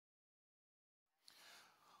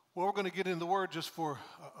Well, we're going to get into the Word just for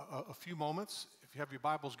a few moments. If you have your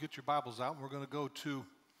Bibles, get your Bibles out. And we're going to go to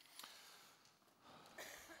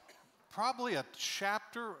probably a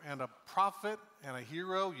chapter and a prophet and a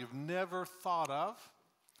hero you've never thought of.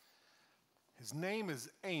 His name is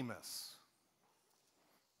Amos.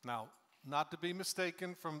 Now, not to be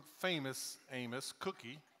mistaken from famous Amos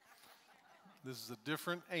Cookie. This is a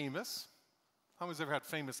different Amos. How many's ever had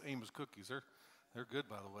famous Amos cookies? They're good,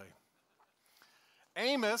 by the way.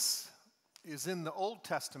 Amos is in the Old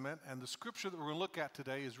Testament, and the scripture that we're going to look at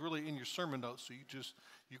today is really in your sermon notes, so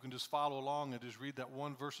you can just follow along and just read that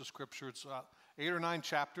one verse of scripture. It's 8 or 9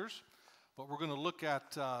 chapters, but we're going to look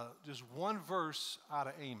at just one verse out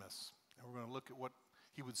of Amos, and we're going to look at what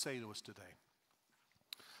he would say to us today.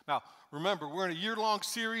 Now, remember, we're in a year-long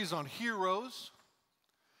series on heroes.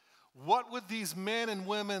 What would these men and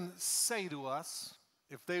women say to us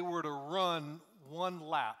if they were to run one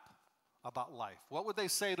lap about life? What would they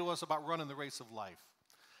say to us about running the race of life?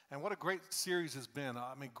 And what a great series has been.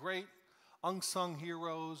 I mean, great unsung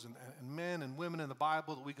heroes and men and women in the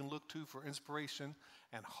Bible that we can look to for inspiration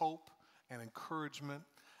and hope and encouragement.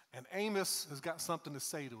 And Amos has got something to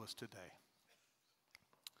say to us today.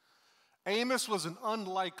 Amos was an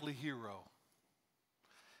unlikely hero.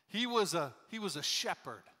 He was a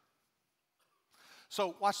shepherd.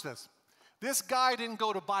 So watch this. This guy didn't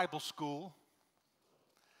go to Bible school.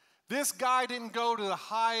 This guy didn't go to the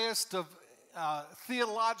highest of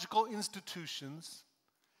theological institutions.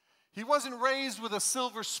 He wasn't raised with a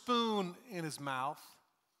silver spoon in his mouth.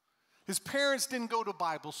 His parents didn't go to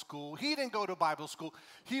Bible school. He didn't go to Bible school.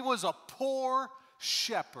 He was a poor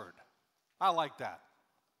shepherd. I like that.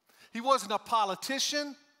 He wasn't a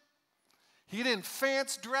politician. He didn't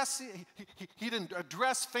dress. He didn't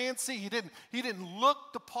dress fancy. He didn't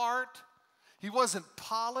look the part. He wasn't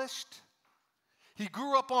polished. He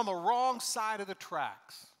grew up on the wrong side of the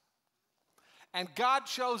tracks. And God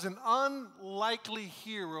chose an unlikely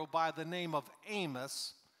hero by the name of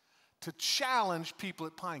Amos to challenge people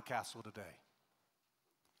at Pine Castle today.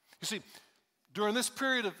 You see, during this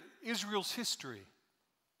period of Israel's history,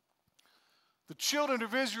 the children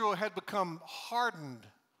of Israel had become hardened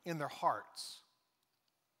in their hearts.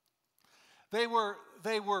 They were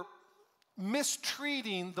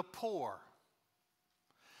mistreating the poor.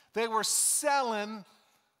 They were selling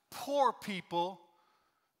poor people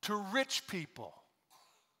to rich people.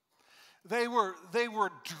 They were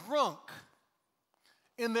drunk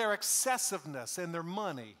in their excessiveness and their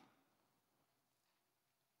money.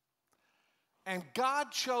 And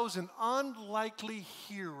God chose an unlikely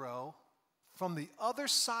hero from the other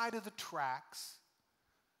side of the tracks.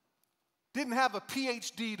 Didn't have a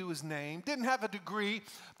PhD to his name, didn't have a degree,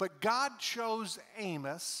 but God chose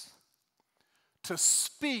Amos to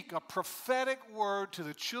speak a prophetic word to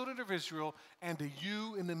the children of Israel and to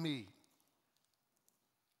you and to me.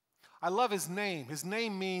 I love his name. His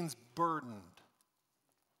name means burdened.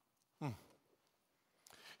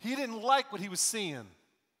 He didn't like what he was seeing.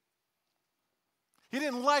 He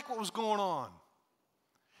didn't like what was going on.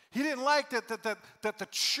 He didn't like that the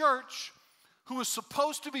church, who was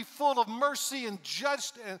supposed to be full of mercy and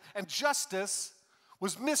justice,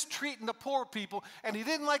 was mistreating the poor people, and he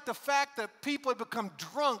didn't like the fact that people had become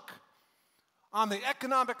drunk on the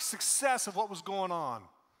economic success of what was going on.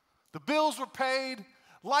 The bills were paid,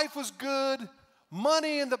 life was good,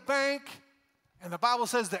 money in the bank, and the Bible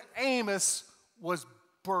says that Amos was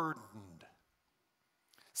burdened.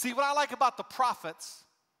 See, what I like about the prophets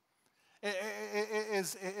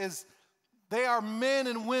is they are men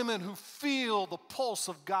and women who feel the pulse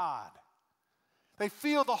of God. They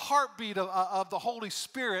feel the heartbeat of the Holy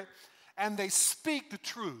Spirit, and they speak the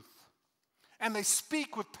truth. And they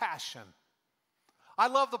speak with passion. I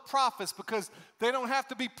love the prophets because they don't have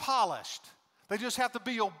to be polished. They just have to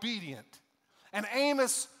be obedient. And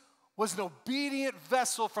Amos was an obedient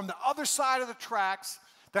vessel from the other side of the tracks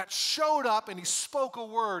that showed up, and he spoke a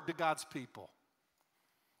word to God's people.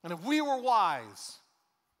 And if we were wise,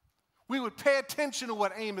 we would pay attention to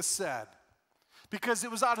what Amos said, because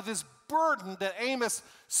it was out of this burden that Amos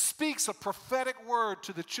speaks a prophetic word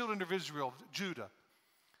to the children of Israel, Judah.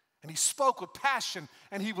 And he spoke with passion,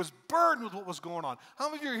 and he was burdened with what was going on. How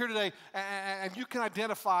many of you are here today and you can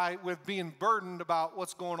identify with being burdened about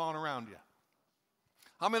what's going on around you?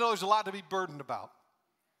 How many know there's a lot to be burdened about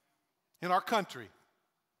in our country,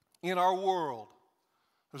 in our world?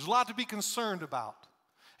 There's a lot to be concerned about.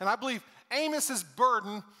 And I believe Amos's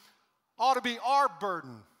burden ought to be our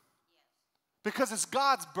burden, because it's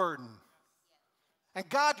God's burden. And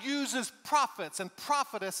God uses prophets and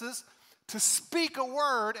prophetesses to speak a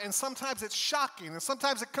word, and sometimes it's shocking, and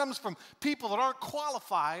sometimes it comes from people that aren't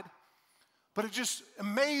qualified. But it just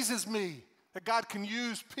amazes me that God can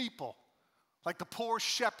use people like the poor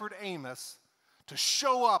shepherd Amos to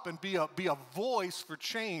show up and be a voice for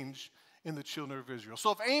change in the children of Israel.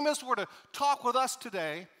 So if Amos were to talk with us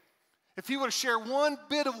today, if he were to share one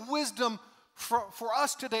bit of wisdom for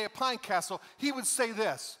us today at Pine Castle, he would say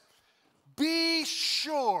this: be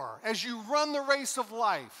sure as you run the race of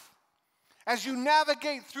life, as you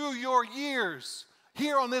navigate through your years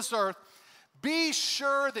here on this earth, be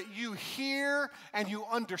sure that you hear and you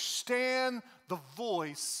understand the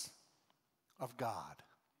voice of God.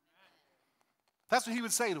 That's what he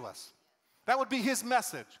would say to us. That would be his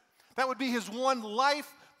message. That would be his one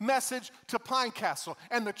life message to Pine Castle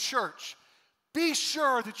and the church. Be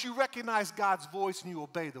sure that you recognize God's voice and you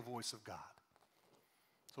obey the voice of God.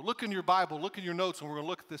 So look in your Bible, look in your notes, and we're going to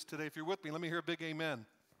look at this today. If you're with me, let me hear a big amen.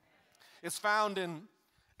 It's found in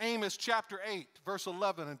Amos chapter 8, verse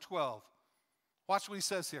 11 and 12. Watch what he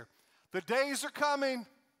says here. The days are coming.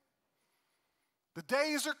 The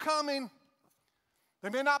days are coming. They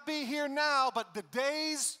may not be here now, but the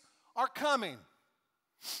days are coming.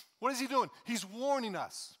 What is he doing? He's warning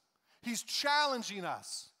us. He's challenging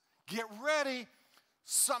us. Get ready.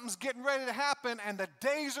 Something's getting ready to happen, and the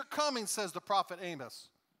days are coming, says the prophet Amos.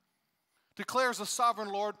 Declares the sovereign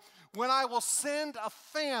Lord, when I will send a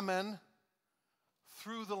famine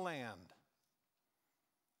through the land.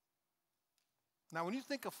 Now, when you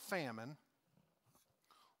think of famine,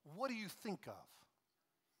 what do you think of?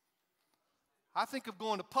 I think of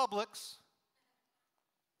going to Publix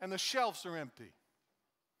and the shelves are empty.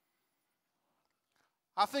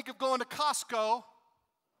 I think of going to Costco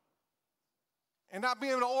and not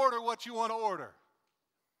being able to order what you want to order.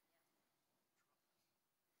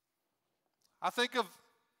 I think of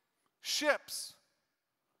ships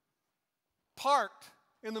parked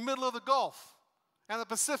in the middle of the Gulf and the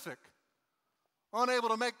Pacific, unable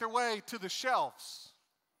to make their way to the shelves.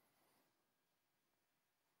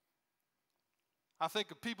 I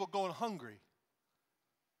think of people going hungry,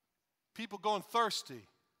 people going thirsty,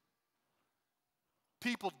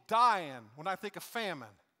 people dying when I think of famine.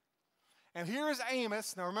 And here is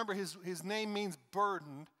Amos. Now remember, his name means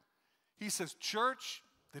burdened. He says, church,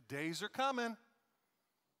 the days are coming.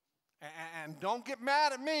 And don't get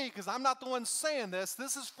mad at me because I'm not the one saying this.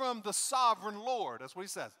 This is from the sovereign Lord. That's what he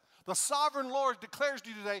says. The sovereign Lord declares to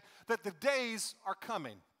you today that the days are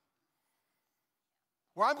coming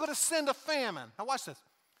where I'm going to send a famine. Now watch this.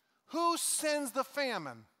 Who sends the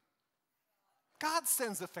famine? God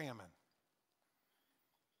sends the famine.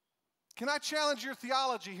 Can I challenge your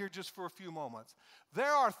theology here just for a few moments?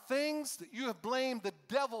 There are things that you have blamed the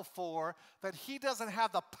devil for that he doesn't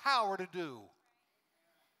have the power to do.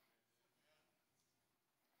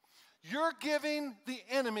 You're giving the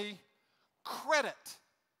enemy credit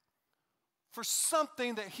for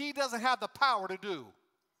something that he doesn't have the power to do.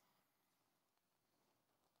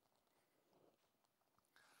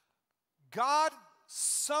 God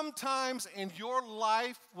sometimes in your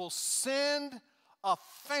life will send a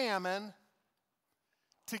famine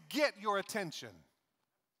to get your attention.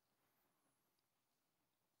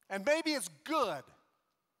 And maybe it's good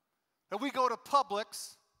that we go to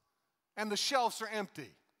Publix and the shelves are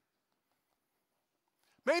empty.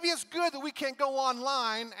 Maybe it's good that we can't go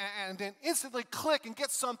online and then instantly click and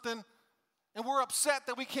get something and we're upset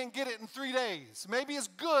that we can't get it in 3 days. Maybe it's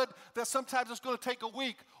good that sometimes it's going to take a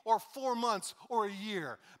week or 4 months or a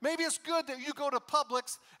year. Maybe it's good that you go to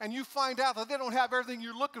Publix and you find out that they don't have everything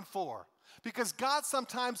you're looking for. Because God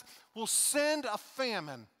sometimes will send a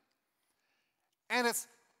famine. And it's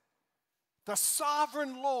the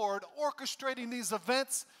sovereign Lord orchestrating these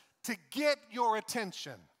events to get your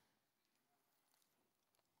attention.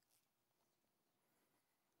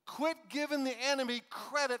 Quit giving the enemy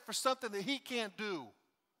credit for something that he can't do.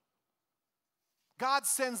 God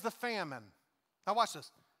sends the famine. Now watch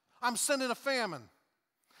this. I'm sending a famine.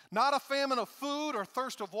 Not a famine of food or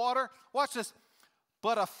thirst of water. Watch this.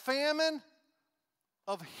 But a famine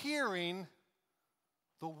of hearing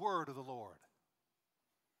the word of the Lord.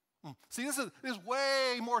 See, this is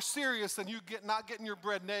way more serious than not getting your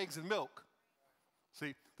bread and eggs and milk.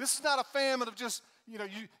 See, this is not a famine of just,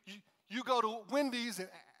 you go to Wendy's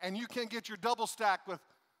and you can't get your double stack with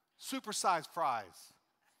supersized fries.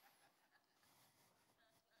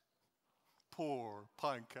 Poor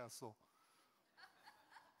Pine Castle.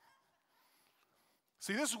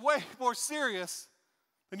 See, this is way more serious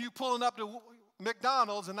than you pulling up to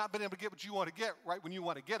McDonald's and not being able to get what you want to get right when you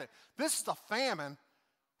want to get it. This is a famine,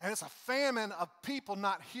 and it's a famine of people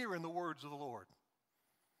not hearing the words of the Lord.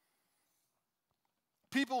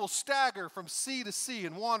 People will stagger from sea to sea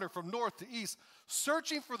and wander from north to east,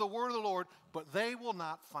 searching for the word of the Lord, but they will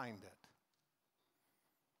not find it.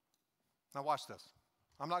 Now watch this.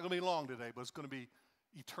 I'm not going to be long today, but it's going to be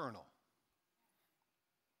eternal.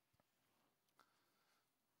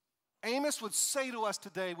 Amos would say to us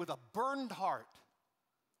today with a burdened heart,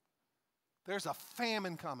 there's a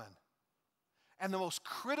famine coming. And the most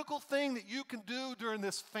critical thing that you can do during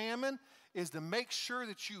this famine is to make sure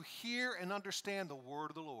that you hear and understand the word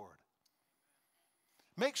of the Lord.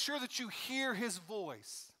 Make sure that you hear his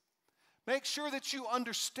voice. Make sure that you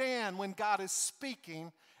understand when God is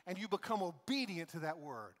speaking and you become obedient to that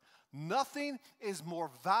word. Nothing is more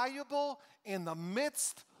valuable in the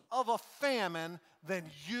midst of a famine than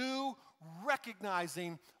you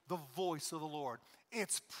recognizing the voice of the Lord.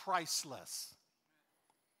 It's priceless.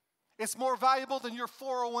 It's more valuable than your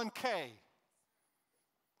 401k.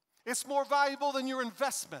 It's more valuable than your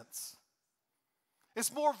investments.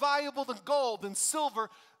 It's more valuable than gold and silver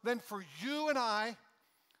than for you and I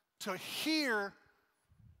to hear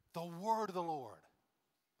the word of the Lord.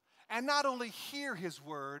 And not only hear his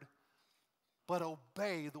word, but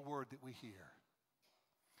obey the word that we hear.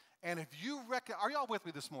 And if you are y'all with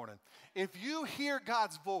me this morning? If you hear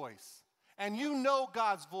God's voice, and you know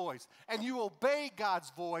God's voice, and you obey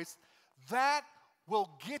God's voice, that will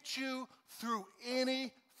get you through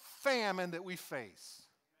any famine that we face.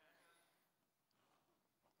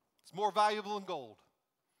 It's more valuable than gold,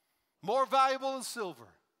 more valuable than silver,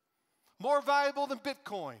 more valuable than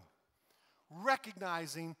Bitcoin.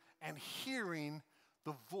 Recognizing and hearing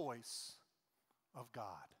the voice of God.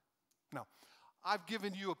 Now, I've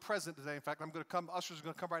given you a present today. In fact, ushers are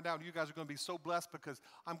going to come right now, and you guys are going to be so blessed because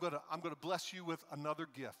I'm going to bless you with another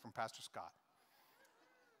gift from Pastor Scott.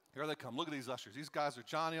 Here they come. Look at these ushers. These guys are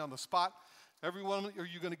Johnny on the spot. Everyone, are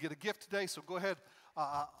you going to get a gift today? So go ahead,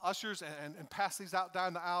 ushers, and pass these out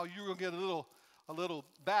down the aisle. You're going to get a little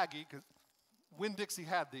baggie because Winn-Dixie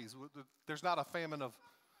had these. There's not a famine of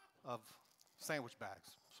sandwich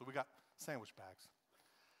bags. So we got sandwich bags.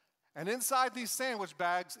 And inside these sandwich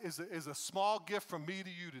bags is a small gift from me to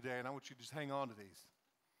you today, and I want you to just hang on to these.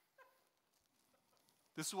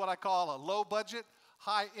 This is what I call a low-budget,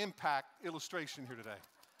 high-impact illustration here today.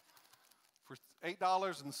 For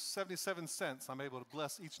 $8.77, I'm able to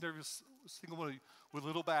bless each and every single one of you with a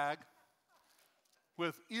little bag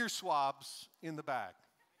with ear swabs in the bag.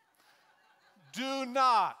 Do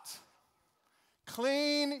not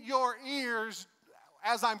clean your ears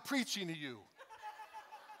as I'm preaching to you.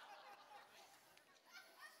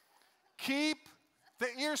 Keep the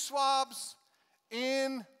ear swabs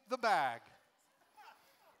in the bag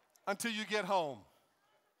until you get home.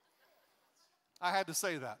 I had to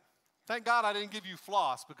say that. Thank God I didn't give you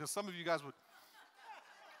floss because some of you guys would.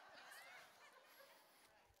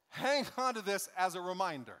 Hang on to this as a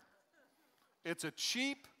reminder. It's a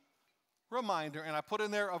cheap reminder, and I put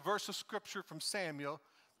in there a verse of scripture from Samuel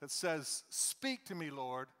that says, "Speak to me,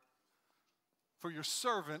 Lord, for your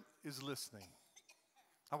servant is listening."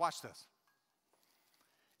 Now watch this.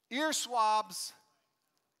 Ear swabs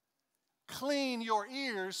clean your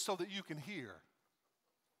ears so that you can hear.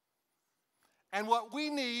 And what we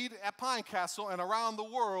need at Pine Castle and around the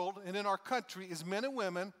world and in our country is men and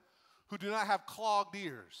women who do not have clogged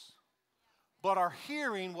ears, but are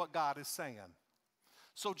hearing what God is saying.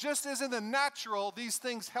 So just as in the natural, these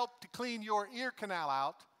things help to clean your ear canal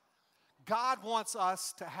out, God wants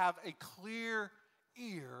us to have a clear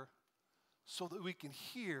ear so that we can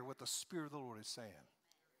hear what the Spirit of the Lord is saying.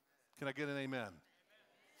 Can I get an amen?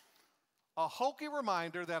 A hokey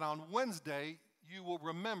reminder that on Wednesday, you will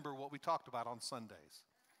remember what we talked about on Sundays.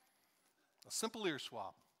 A simple ear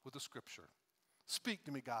swab with the scripture. Speak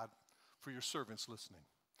to me, God, for your servants listening.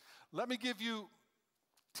 Let me give you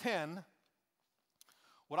 10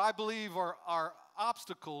 what I believe are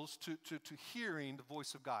obstacles to hearing the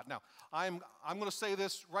voice of God. Now, I'm going to say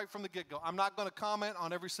this right from the get-go. I'm not going to comment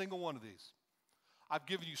on every single one of these. I've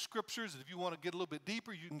given you scriptures. If you want to get a little bit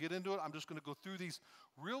deeper, you can get into it. I'm just going to go through these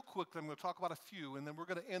real quickly. I'm going to talk about a few, and then we're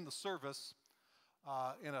going to end the service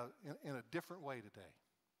in a different way today.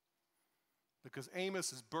 Because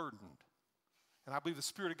Amos is burdened. And I believe the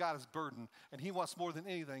Spirit of God is burdened, and he wants more than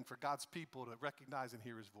anything for God's people to recognize and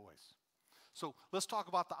hear his voice. So let's talk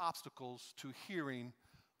about the obstacles to hearing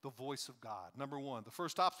the voice of God. Number one, the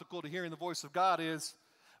first obstacle to hearing the voice of God is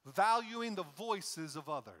valuing the voices of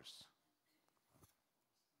others.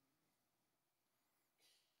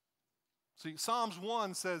 See, Psalms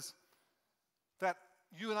 1 says that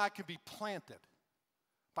you and I can be planted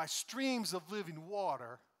by streams of living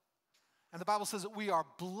water. And the Bible says that we are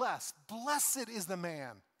blessed. Blessed is the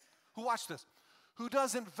man who, watch this, who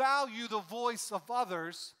doesn't value the voice of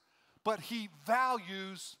others, but he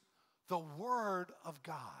values the word of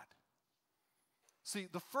God. See,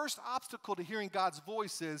 the first obstacle to hearing God's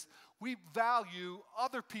voice is we value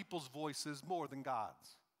other people's voices more than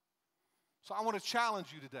God's. So I want to challenge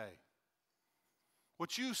you today.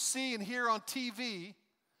 What you see and hear on TV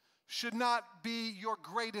should not be your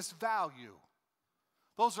greatest value.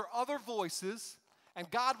 Those are other voices, and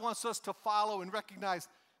God wants us to follow and recognize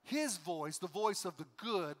His voice, the voice of the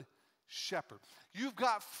good shepherd. You've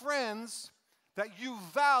got friends that you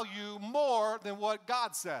value more than what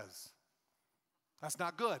God says. That's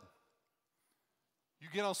not good. You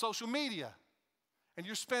get on social media, and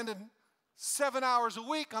you're spending 7 hours a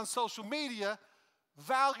week on social media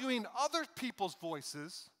valuing other people's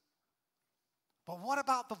voices. But what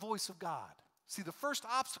about the voice of God? See, the first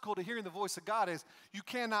obstacle to hearing the voice of God is you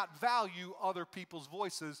cannot value other people's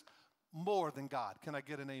voices more than God. Can I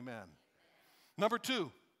get an amen? Number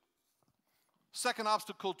two, second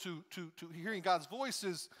obstacle to hearing God's voice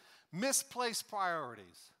is misplaced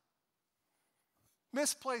priorities.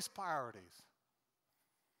 Misplaced priorities.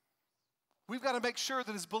 We've got to make sure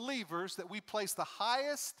that as believers that we place the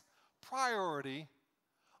highest priority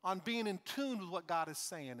on being in tune with what God is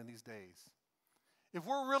saying in these days. If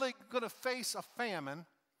we're really going to face a famine,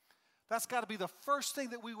 that's got to be the first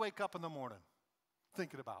thing that we wake up in the morning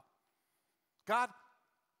thinking about. God,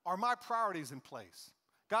 are my priorities in place?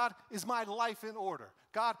 God, is my life in order?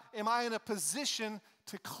 God, am I in a position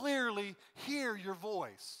to clearly hear your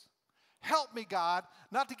voice? Help me, God,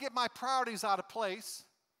 not to get my priorities out of place.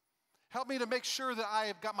 Help me to make sure that I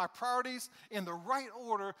have got my priorities in the right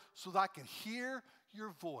order so that I can hear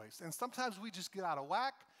your voice. And sometimes we just get out of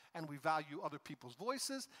whack and we value other people's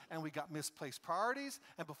voices and we got misplaced priorities.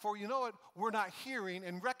 And before you know it, we're not hearing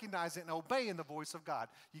and recognizing and obeying the voice of God.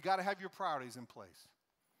 You got to have your priorities in place.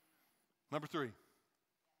 Number three.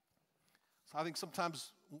 So I think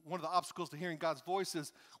sometimes one of the obstacles to hearing God's voice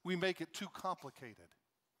is we make it too complicated.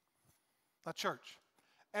 Now, church,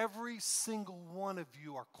 every single one of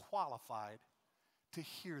you are qualified to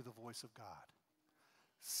hear the voice of God.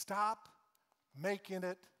 Stop making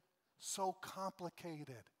it so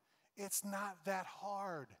complicated. It's not that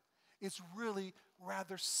hard. It's really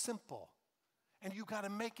rather simple. And you got to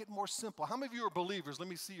make it more simple. How many of you are believers? Let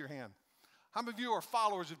me see your hand. How many of you are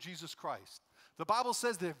followers of Jesus Christ? The Bible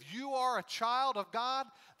says that if you are a child of God,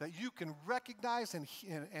 that you can recognize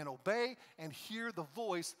and obey and hear the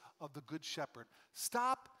voice of the Good Shepherd.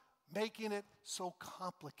 Stop making it so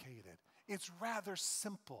complicated. It's rather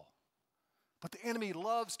simple. But the enemy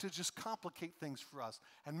loves to just complicate things for us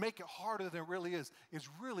and make it harder than it really is. It's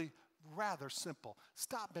really rather simple.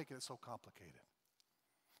 Stop making it so complicated.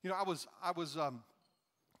 You know, I was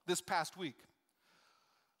this past week,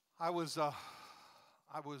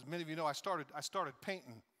 many of you know, I started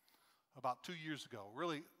painting about 2 years ago.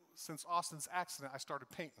 Really, since Austin's accident, I started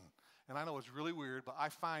painting. And I know it's really weird, but I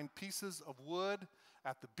find pieces of wood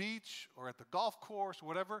at the beach or at the golf course or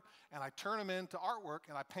whatever, and I turn them into artwork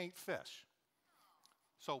and I paint fish.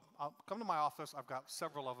 So I'll come to my office. I've got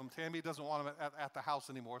several of them. Tammy doesn't want them at the house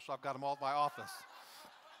anymore, so I've got them all at my office.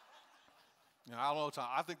 You know, I don't know.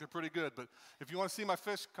 I think they're pretty good, but if you want to see my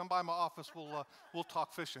fish, come by my office. We'll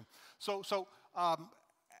talk fishing. So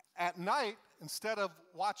at night, instead of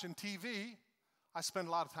watching TV, I spend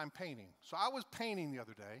a lot of time painting. So I was painting the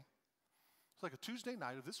other day. It's like a Tuesday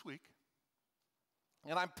night of this week,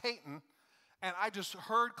 and I'm painting, and I just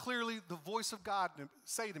heard clearly the voice of God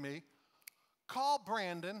say to me, call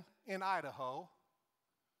Brandon in Idaho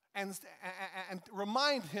and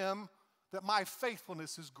remind him that my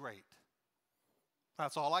faithfulness is great.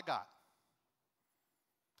 That's all I got.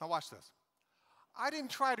 Now watch this. I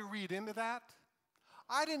didn't try to read into that.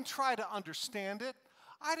 I didn't try to understand it.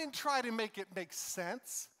 I didn't try to make it make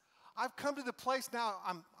sense. I've come to the place now,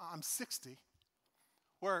 I'm 60,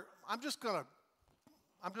 where I'm just gonna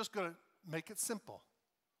make it simple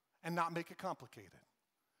and not make it complicated.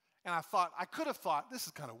 And I could have thought, this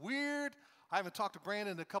is kind of weird. I haven't talked to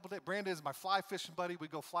Brandon in a couple days. Brandon is my fly fishing buddy. We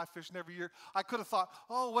go fly fishing every year. I could have thought,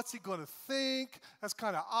 oh, what's he going to think? That's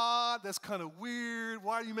kind of odd. That's kind of weird.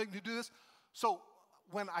 Why are you making me do this? So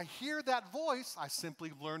when I hear that voice, I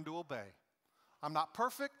simply learn to obey. I'm not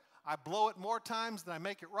perfect. I blow it more times than I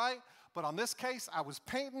make it right. But on this case, I was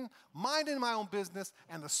painting, minding my own business,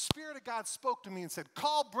 and the Spirit of God spoke to me and said,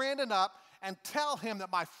 call Brandon up and tell him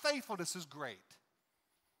that my faithfulness is great.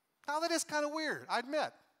 Now, that is kind of weird, I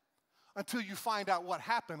admit, until you find out what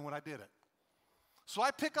happened when I did it. So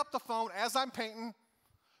I pick up the phone as I'm painting.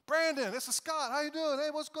 Brandon, this is Scott. How you doing?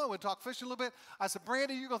 Hey, what's going on? We talk fishing a little bit. I said,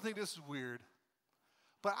 Brandon, you're going to think this is weird.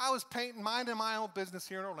 But I was painting, minding my own business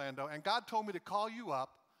here in Orlando, and God told me to call you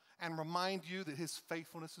up and remind you that his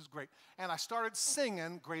faithfulness is great. And I started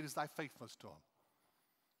singing, Great is Thy Faithfulness to him.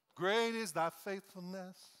 Great is thy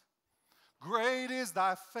faithfulness. Great is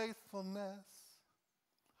thy faithfulness.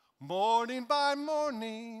 Morning by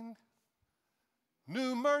morning,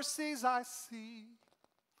 new mercies I see.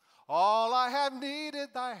 All I have needed,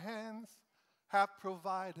 thy hands have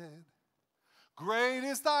provided. Great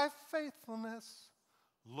is thy faithfulness,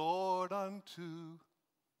 Lord, unto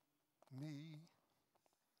me.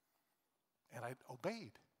 And I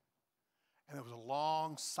obeyed. And there was a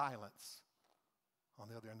long silence on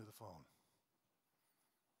the other end of the phone.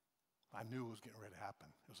 I knew it was getting ready to happen.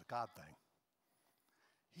 It was a God thing.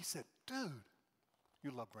 He said, dude,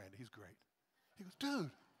 you love Brandon, he's great. He goes,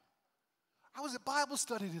 dude, I was at Bible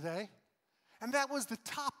study today, and that was the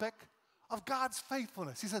topic of God's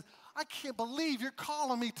faithfulness. He says, I can't believe you're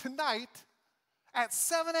calling me tonight at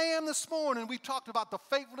 7 a.m. this morning. We talked about the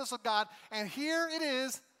faithfulness of God, and here it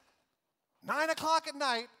is, 9 o'clock at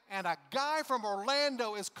night, and a guy from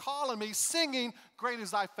Orlando is calling me singing, Great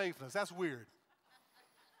is thy faithfulness. That's weird.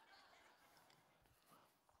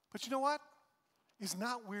 But you know what? It's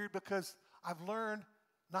not weird because I've learned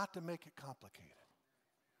not to make it complicated.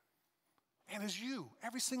 And as you,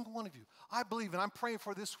 every single one of you, I believe, and I'm praying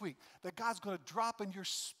for this week, that God's going to drop in your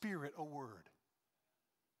spirit a word.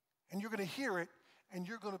 And you're going to hear it, and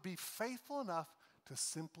you're going to be faithful enough to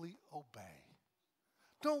simply obey.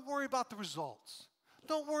 Don't worry about the results.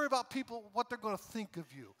 Don't worry about people, what they're going to think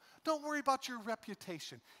of you. Don't worry about your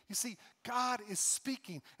reputation. You see, God is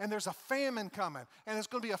speaking, and there's a famine coming. And it's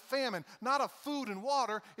going to be a famine, not of food and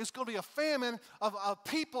water. It's going to be a famine of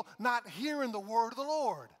people not hearing the word of the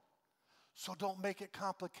Lord. So don't make it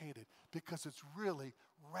complicated, because it's really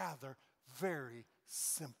rather very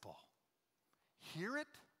simple. Hear it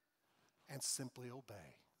and simply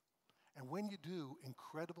obey. And when you do,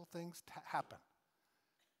 incredible things happen.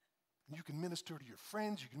 You can minister to your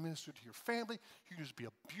friends. You can minister to your family. You can just be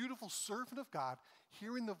a beautiful servant of God,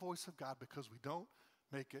 hearing the voice of God, because we don't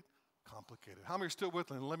make it complicated. How many are still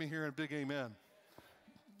with me? Let me hear a big amen.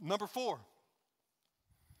 Number 4,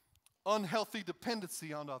 unhealthy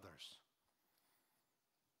dependency on others.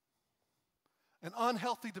 An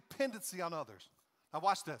unhealthy dependency on others. Now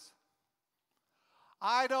watch this.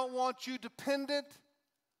 I don't want you dependent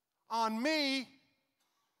on me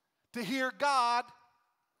to hear God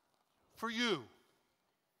for you.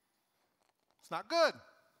 It's not good.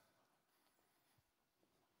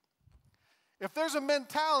 If there's a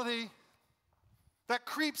mentality that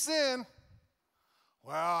creeps in,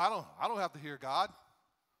 well, I don't have to hear God.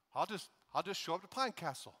 I'll just show up to Pine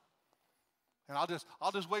Castle. And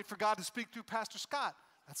I'll just wait for God to speak through Pastor Scott.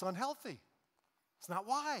 That's unhealthy. It's not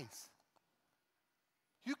wise.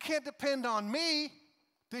 You can't depend on me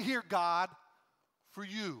to hear God for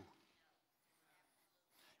you.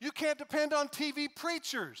 You can't depend on TV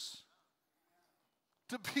preachers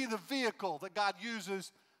to be the vehicle that God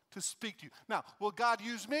uses to speak to you. Now, will God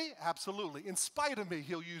use me? Absolutely. In spite of me,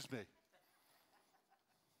 he'll use me.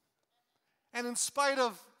 And in spite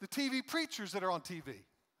of the TV preachers that are on TV,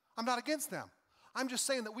 I'm not against them. I'm just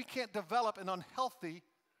saying that we can't develop an unhealthy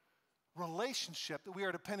relationship that we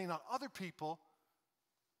are depending on other people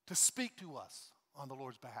to speak to us on the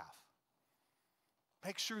Lord's behalf.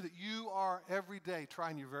 Make sure that you are every day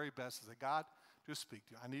trying your very best to say, God, just speak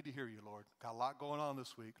to you. I need to hear you, Lord. Got a lot going on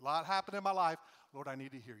this week. A lot happened in my life. Lord, I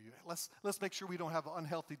need to hear you. Let's make sure we don't have an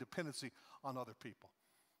unhealthy dependency on other people.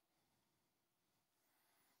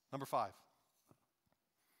 Number 5,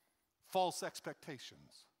 false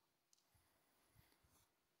expectations.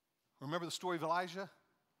 Remember the story of Elijah?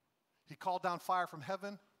 He called down fire from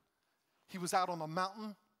heaven. He was out on the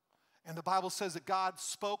mountain, and the Bible says that God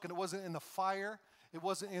spoke, and it wasn't in the fire. It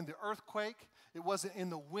wasn't in the earthquake. It wasn't in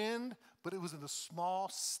the wind, but it was in the small,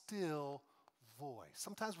 still voice.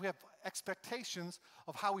 Sometimes we have expectations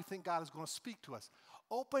of how we think God is going to speak to us.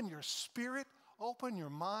 Open your spirit, open your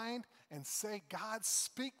mind, and say, God,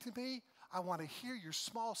 speak to me. I want to hear your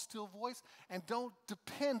small, still voice. And don't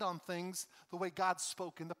depend on things the way God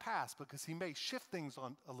spoke in the past, because he may shift things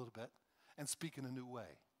on a little bit and speak in a new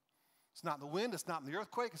way. It's not in the wind. It's not in the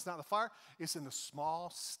earthquake. It's not in the fire. It's in the small,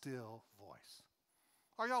 still voice.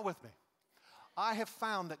 Are y'all with me? I have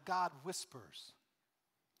found that God whispers,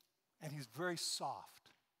 and he's very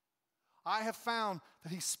soft. I have found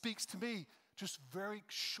that he speaks to me just very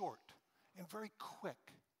short and very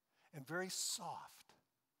quick and very soft.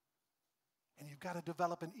 And you've got to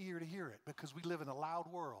develop an ear to hear it, because we live in a loud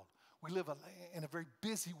world. We live in a very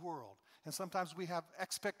busy world. And sometimes we have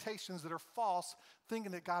expectations that are false,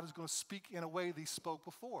 thinking that God is going to speak in a way that he spoke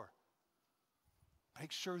before.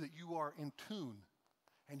 Make sure that you are in tune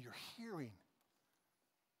and you're hearing.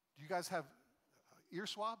 Do you guys have ear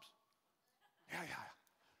swabs? Yeah.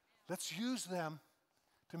 Let's use them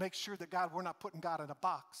to make sure that, God, we're not putting God in a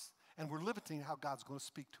box and we're limiting how God's going to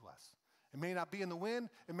speak to us. It may not be in the wind.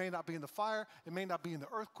 It may not be in the fire. It may not be in the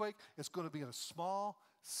earthquake. It's going to be in a small,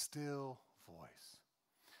 still voice.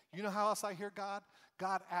 You know how else I hear God?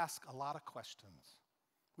 God asks a lot of questions.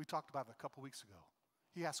 We talked about it a couple weeks ago.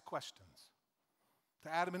 He asks questions.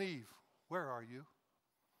 To Adam and Eve, where are you?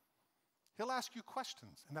 He'll ask you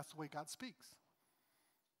questions, and that's the way God speaks.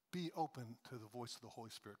 Be open to the voice of the Holy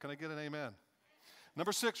Spirit. Can I get an amen?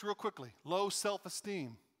 Number 6, real quickly, low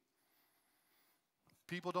self-esteem.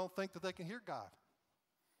 People don't think that they can hear God.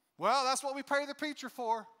 Well, that's what we pay the preacher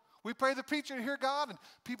for. We pray the preacher to hear God, and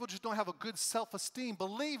people just don't have a good self-esteem,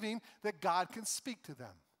 believing that God can speak to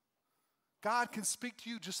them. God can speak to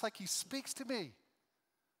you just like he speaks to me.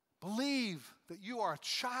 Believe that you are a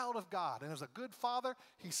child of God, and as a good father,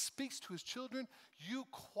 he speaks to his children. You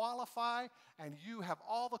qualify, and you have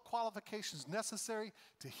all the qualifications necessary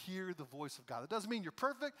to hear the voice of God. It doesn't mean you're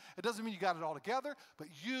perfect. It doesn't mean you got it all together, but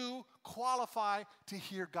you qualify to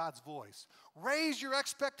hear God's voice. Raise your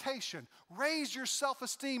expectation. Raise your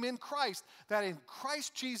self-esteem in Christ, that in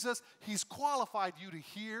Christ Jesus, he's qualified you to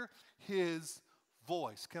hear his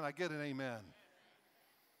voice. Can I get an amen?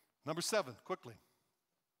 Number 7, quickly.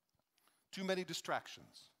 Too many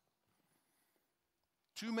distractions.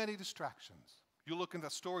 Too many distractions. You look in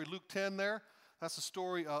that story, Luke 10 there, that's the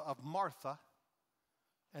story of Martha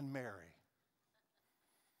and Mary.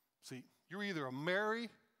 See, you're either a Mary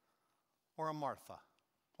or a Martha.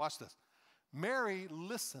 Watch this. Mary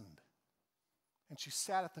listened, and she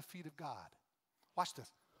sat at the feet of God. Watch this.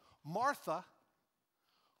 Martha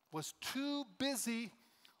was too busy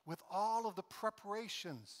with all of the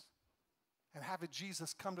preparations and having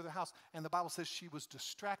Jesus come to their house. And the Bible says she was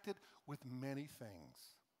distracted with many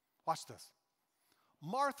things. Watch this.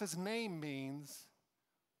 Martha's name means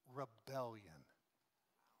rebellion.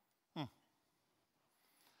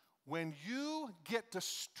 When you get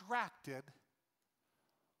distracted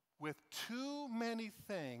with too many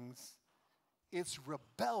things, it's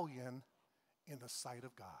rebellion in the sight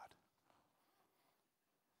of God.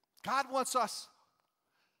 God wants us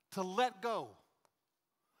to let go,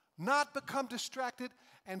 not become distracted,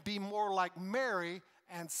 and be more like Mary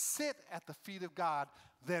and sit at the feet of God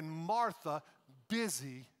than Martha,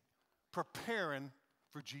 busy preparing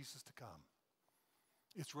for Jesus to come.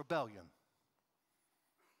 It's rebellion.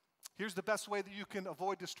 Here's the best way that you can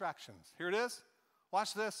avoid distractions. Here it is.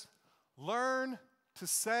 Watch this. Learn to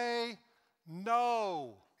say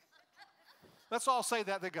no. Let's all say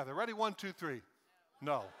that together. Ready? 1, 2, 3.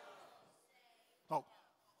 No.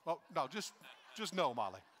 Oh, no, just no,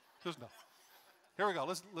 Molly. Just no. Here we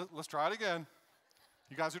go. Let's try it again.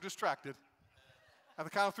 You guys are distracted. At the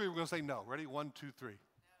count of 3, we're going to say no. Ready? 1, 2, 3.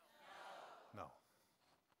 No.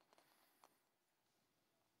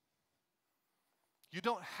 You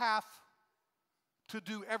don't have to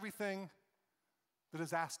do everything that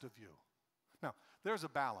is asked of you. Now, there's a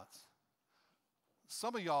balance.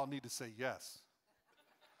 Some of y'all need to say yes,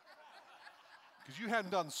 because you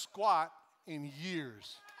haven't done squat in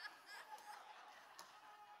years.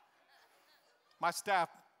 My staff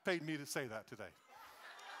paid me to say that today.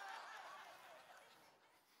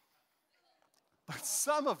 But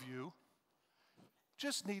some of you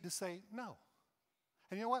just need to say no.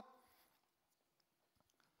 And you know what?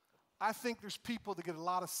 I think there's people that get a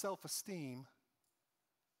lot of self-esteem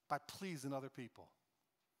by pleasing other people,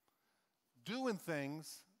 doing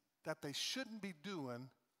things that they shouldn't be doing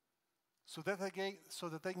so that they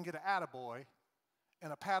can get an attaboy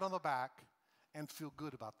and a pat on the back and feel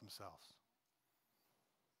good about themselves.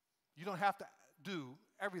 You don't have to do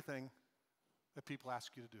everything that people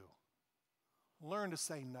ask you to do. Learn to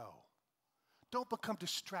say no. Don't become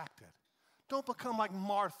distracted. Don't become like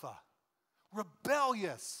Martha,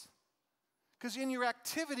 rebellious. Because in your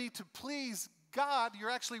activity to please God, you're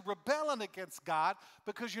actually rebelling against God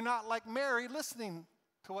because you're not like Mary listening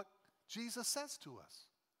to what Jesus says to us.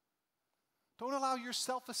 Don't allow your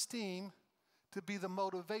self-esteem to be the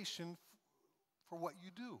motivation for what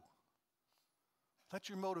you do. Let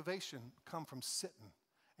your motivation come from sitting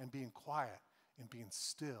and being quiet and being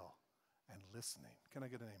still and listening. Can I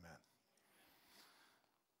get an amen?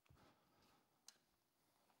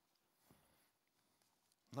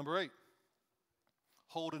 Number 8,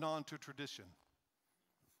 holding on to tradition.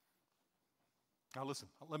 Now listen,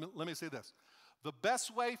 let me say this. The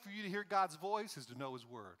best way for you to hear God's voice is to know his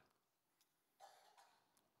word.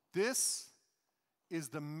 This is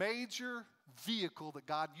the major vehicle that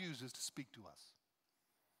God uses to speak to us.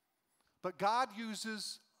 But God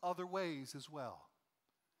uses other ways as well.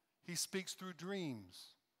 He speaks through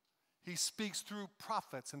dreams. He speaks through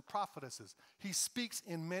prophets and prophetesses. He speaks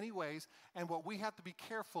in many ways, and what we have to be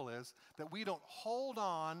careful is that we don't hold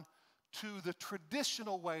on to the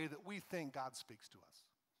traditional way that we think God speaks to us.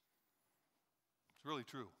 It's really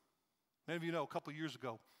true. Many of you know a couple years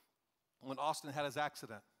ago when Austin had his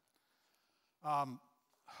accident,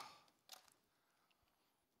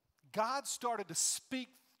 God started to speak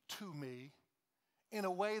to me in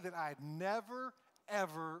a way that I had never,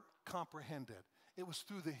 ever comprehended. It was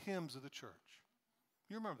through the hymns of the church.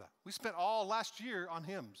 You remember that? We spent all last year on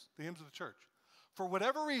hymns, the hymns of the church. For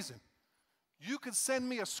whatever reason, you could send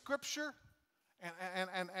me a scripture,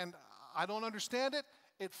 and I don't understand it.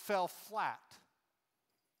 It fell flat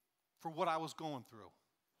for what I was going through.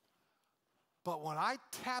 But when I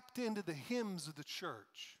tapped into the hymns of the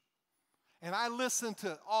church, and I listened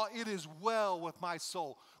to, "Oh, it is well with my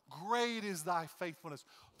soul. Great is thy faithfulness."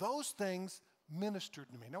 Those things ministered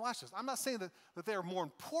to me. Now watch this. I'm not saying that they are more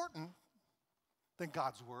important than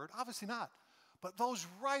God's word. Obviously not. But those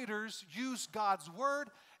writers use God's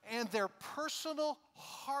word and their personal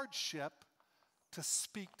hardship to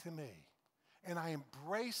speak to me. And I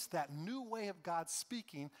embrace that new way of God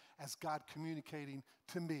speaking as God communicating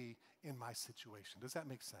to me in my situation. Does that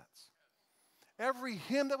make sense? Every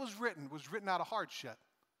hymn that was written out of hardship.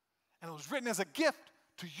 And it was written as a gift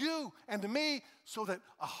to you and to me so that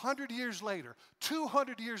 100 years later,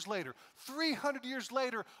 200 years later, 300 years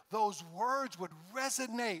later, those words would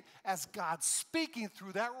resonate as God speaking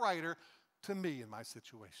through that writer to me in my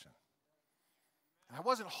situation. And I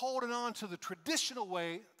wasn't holding on to the traditional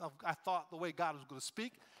way of, I thought, the way God was going to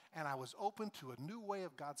speak, and I was open to a new way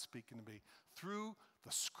of God speaking to me through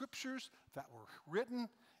the scriptures that were written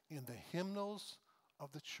in the hymnals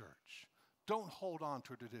of the church. Don't hold on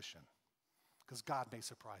to a tradition, because God may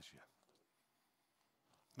surprise you.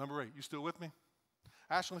 Number 8, you still with me?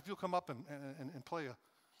 Ashlyn, if you'll come up and play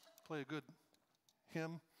a good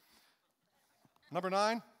hymn. Number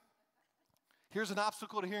 9, here's an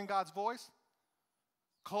obstacle to hearing God's voice.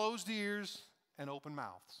 Closed ears and open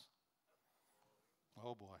mouths.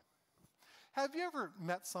 Oh boy. Have you ever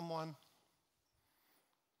met someone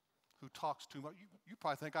who talks too much? You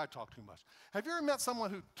probably think I talk too much. Have you ever met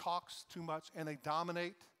someone who talks too much and they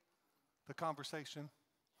dominate the conversation?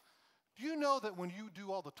 Do you know that when you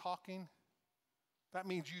do all the talking, that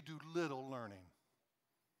means you do little learning?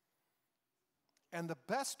 And the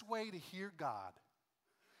best way to hear God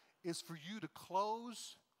is for you to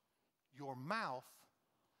close your mouth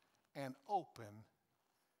and open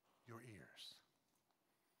your ears.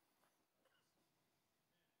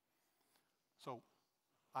 So,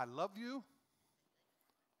 I love you,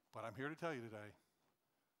 but I'm here to tell you today,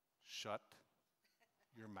 shut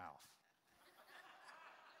your mouth.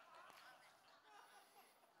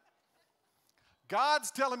 God's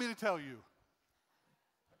telling me to tell you,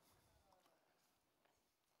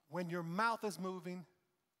 when your mouth is moving,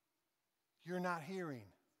 you're not hearing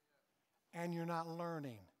and you're not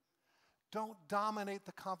learning. Don't dominate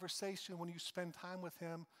the conversation when you spend time with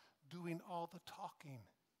him doing all the talking.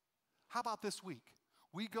 How about this week?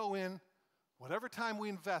 We go in, whatever time we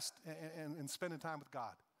invest in spending time with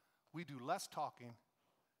God, we do less talking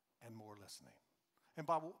and more listening. And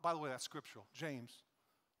by the way, that's scriptural. James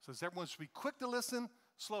says everyone should be quick to listen,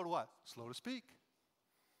 slow to what? Slow to speak.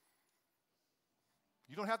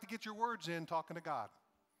 You don't have to get your words in talking to God.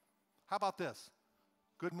 How about this?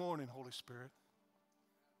 Good morning, Holy Spirit.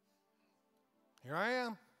 Here I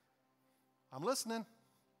am. I'm listening.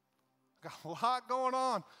 I got a lot going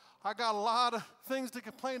on. I got a lot of things to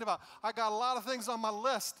complain about. I got a lot of things on my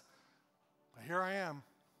list. But here I am.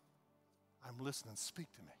 I'm listening.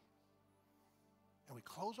 Speak to me. And we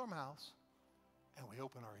close our mouths and we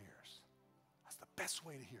open our ears. That's the best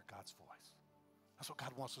way to hear God's voice. That's what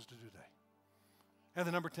God wants us to do today. And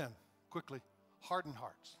then number 10, quickly, hardened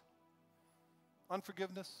hearts.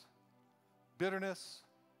 Unforgiveness, bitterness,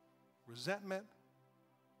 resentment,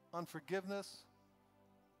 unforgiveness,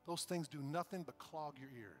 those things do nothing but clog your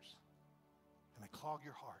ears. And they clog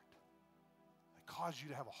your heart. They cause you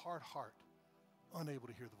to have a hard heart, unable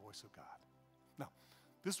to hear the voice of God. Now,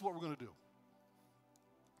 this is what we're going to do.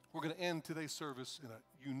 We're going to end today's service in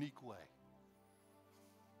a unique way.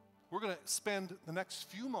 We're going to spend the next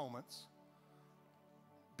few moments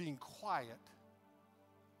being quiet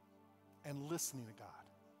and listening to God.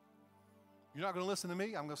 You're not going to listen to me.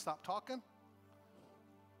 I'm going to stop talking.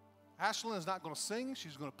 Ashlyn is not going to sing.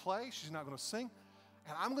 She's going to play. She's not going to sing.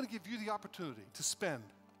 And I'm going to give you the opportunity to spend,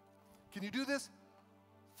 can you do this?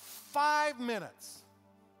 5 minutes.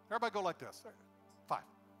 Everybody go like this. 5.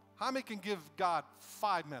 How many can give God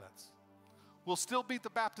 5 minutes? We'll still beat the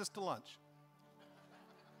Baptist to lunch.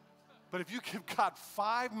 But if you give God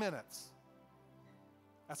 5 minutes,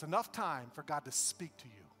 that's enough time for God to speak to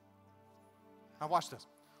you. Now watch this.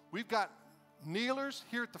 We've got kneelers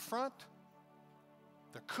here at the front.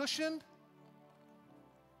 They're cushioned.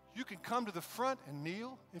 You can come to the front and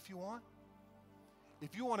kneel if you want.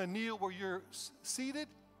 If you want to kneel where you're seated,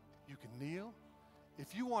 you can kneel.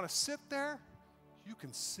 If you want to sit there, you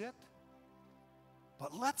can sit.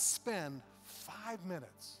 But let's spend 5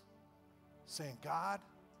 minutes saying, God,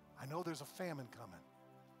 I know there's a famine coming.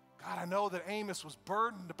 God, I know that Amos was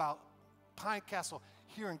burdened about Pine Castle,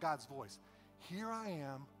 hearing God's voice. Here I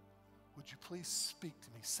am. Would you please speak to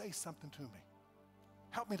me? Say something to me.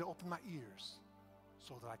 Help me to open my ears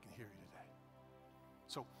so that I can hear you today.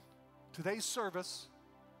 So today's service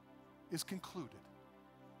is concluded.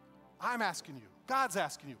 I'm asking you. God's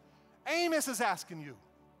asking you. Amos is asking you.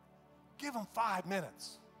 Give him 5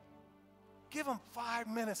 minutes. Give him 5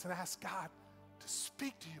 minutes and ask God to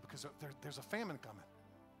speak to you, because there's a famine coming.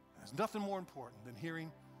 There's nothing more important than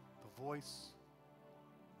hearing the voice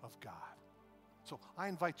of God. So I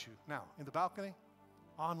invite you now, in the balcony,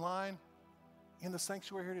 online, in the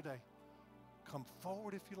sanctuary here today, come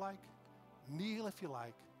forward if you like, kneel if you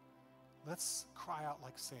like. Let's cry out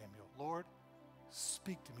like Samuel. Lord,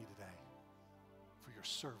 speak to me today, for your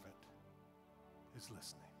servant is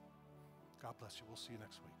listening. God bless you. We'll see you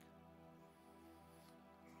next week.